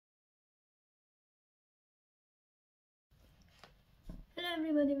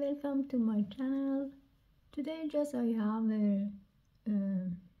everybody, welcome to my channel. Today just I have a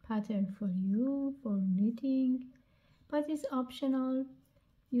pattern for you for knitting, but it's optional.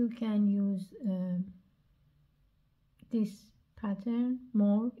 You can use this pattern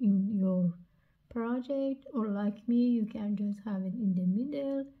more in your project, or like me, you can just have it in the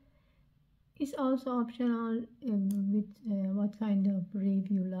middle. It's also optional with what kind of rib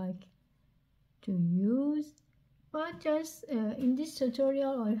you like to use. But just in this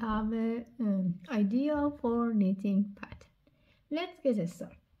tutorial I have an idea for knitting pattern. Let's get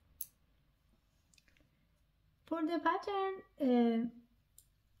started. For the pattern,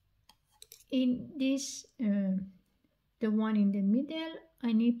 in this the one in the middle,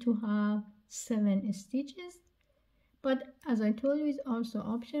 I need to have 7 stitches, but as I told you, it's also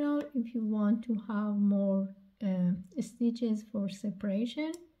optional. If you want to have more stitches for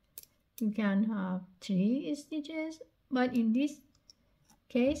separation, you can have 3 stitches, but in this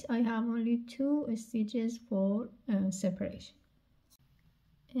case I have only 2 stitches for separation.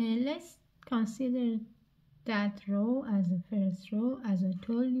 Let's consider that row as the first row. As I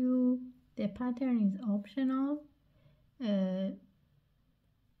told you, the pattern is optional.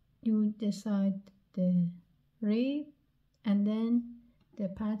 You decide the rib, and then the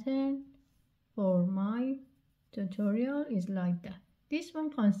pattern for my tutorial is like that. This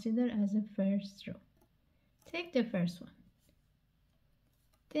one consider as a first row. Take the first one,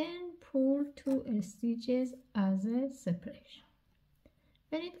 then pull 2 stitches as a separation.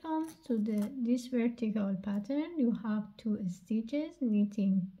 When it comes to this vertical pattern, you have 2 stitches,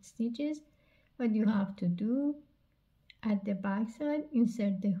 knitting stitches. What you have to do, at the back side,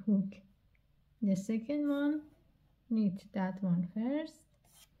 insert the hook. The second one, knit that one first,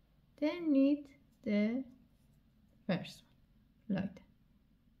 then knit the first one, like that.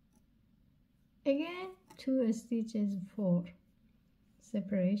 Again, 2 stitches for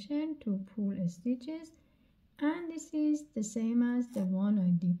separation, 2 pull stitches, and this is the same as the one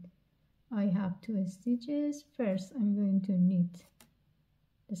I did. I have 2 stitches. First I'm going to knit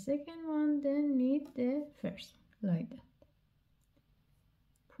the second one, then knit the first one, like that.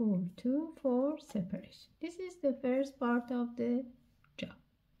 Pull 2 for separation. This is the first part of the job.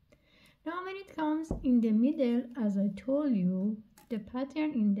 Now when it comes in the middle, as I told you, the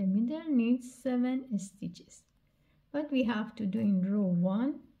pattern in the middle needs 7 stitches. What we have to do in row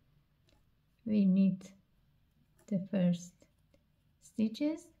 1, we knit the first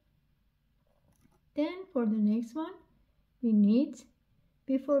stitches. Then for the next one, we knit,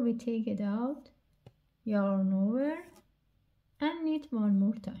 before we take it out, yarn over and knit one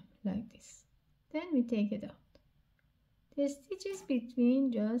more time like this. Then we take it out. The stitches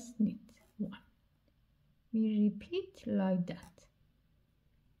between, just knit 1. We repeat like that.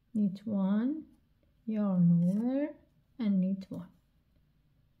 Knit 1, yarn over and knit 1.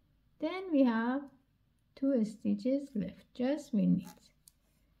 Then we have 2 stitches left, just we knit.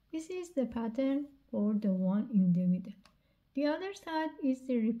 This is the pattern for the one in the middle. The other side is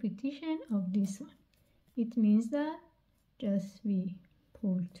the repetition of this one. It means that just we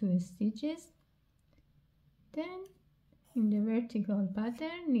pull 2 stitches, then in the vertical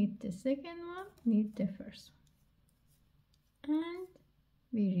pattern, knit the second one, knit the first one, and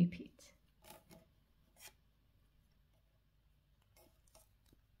we repeat.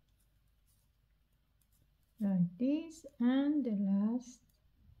 Like this, and the last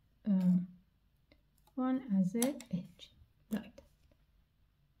one as a edge, like that.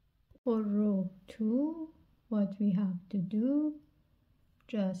 For row 2, what we have to do,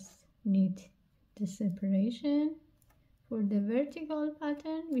 just knit the separation. For the vertical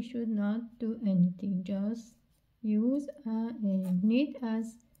pattern, we should not do anything, just use a knit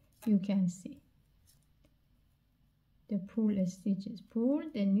as you can see. The pull stitches pull,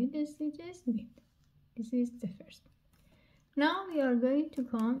 the knit stitches knit. This is the first one. Now we are going to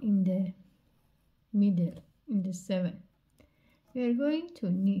come in the middle, in the 7. We are going to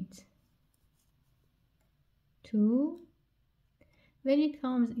knit 2. When it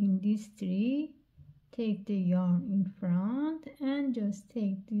comes in this 3, take the yarn in front and just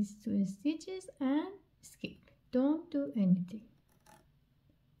take these 2 stitches and skip. Don't do anything.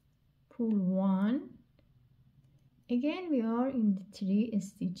 Pull 1. Again we are in the 3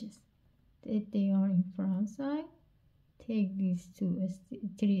 stitches. Take the yarn in front side, take these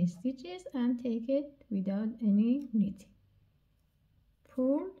 3 stitches and take it without any knitting.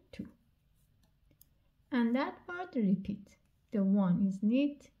 Pull 2. And that part repeat. The one is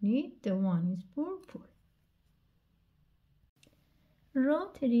knit, knit, the one is pull, pull. Row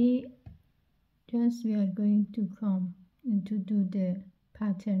 3, just we are going to come and to do the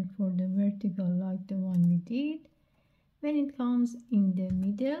pattern for the vertical like the one we did. When it comes in the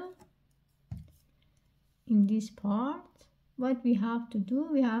middle, in this part, what we have to do,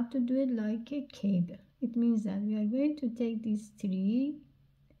 we have to do it like a cable. It means that we are going to take these 3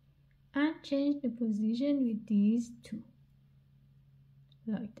 and change the position with these 2,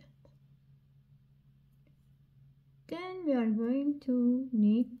 like that. Then we are going to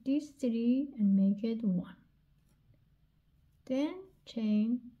knit these 3 and make it 1. Then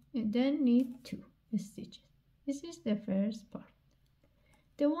knit 2 stitches. This is the first part.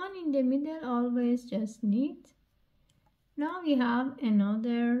 The one in the middle always just knit. Now we have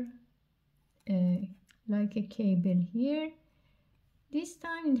another like a cable here. This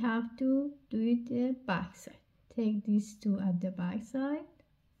time you have to do it the back side. Take these 2 at the back side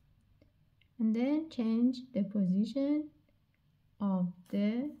and then change the position of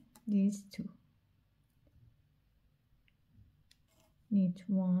these 2. Knit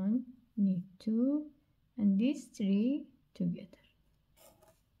 1, knit 2, and these 3 together.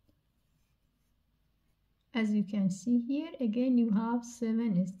 As you can see here, again you have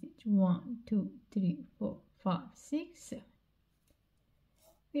 7 stitches. 1, 2, 3, 4, 5, 6, 7.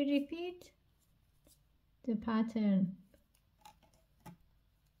 We repeat the pattern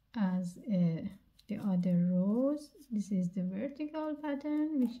as the other rows. This is the vertical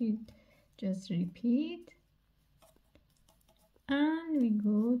pattern. We should just repeat. And we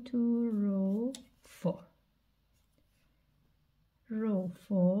go to row 4. Row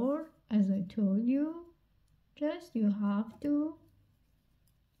 4, as I told you, just you have to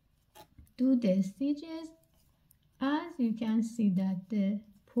do the stitches as you can see that the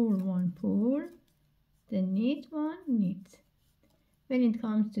pull 1 pull, the knit 1 knit. When it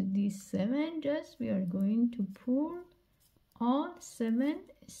comes to these 7, just we are going to pull all 7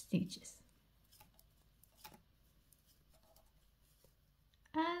 stitches.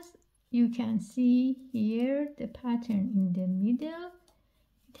 As you can see here, the pattern in the middle,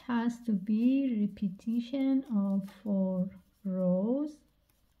 it has to be repetition of 4 rows,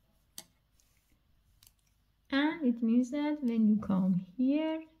 and it means that when you come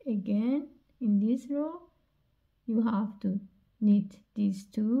here again in this row, you have to knit these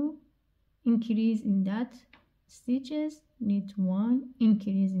 2, increase in that stitches, knit 1,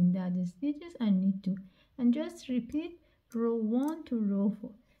 increase in that stitches, and knit 2, and just repeat row 1 to row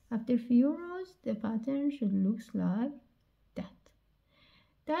 4. After few rows, the pattern should look like that.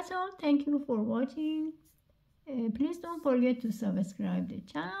 That's all. Thank you for watching. Please don't forget to subscribe the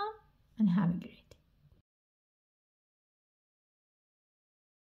channel and have a great day.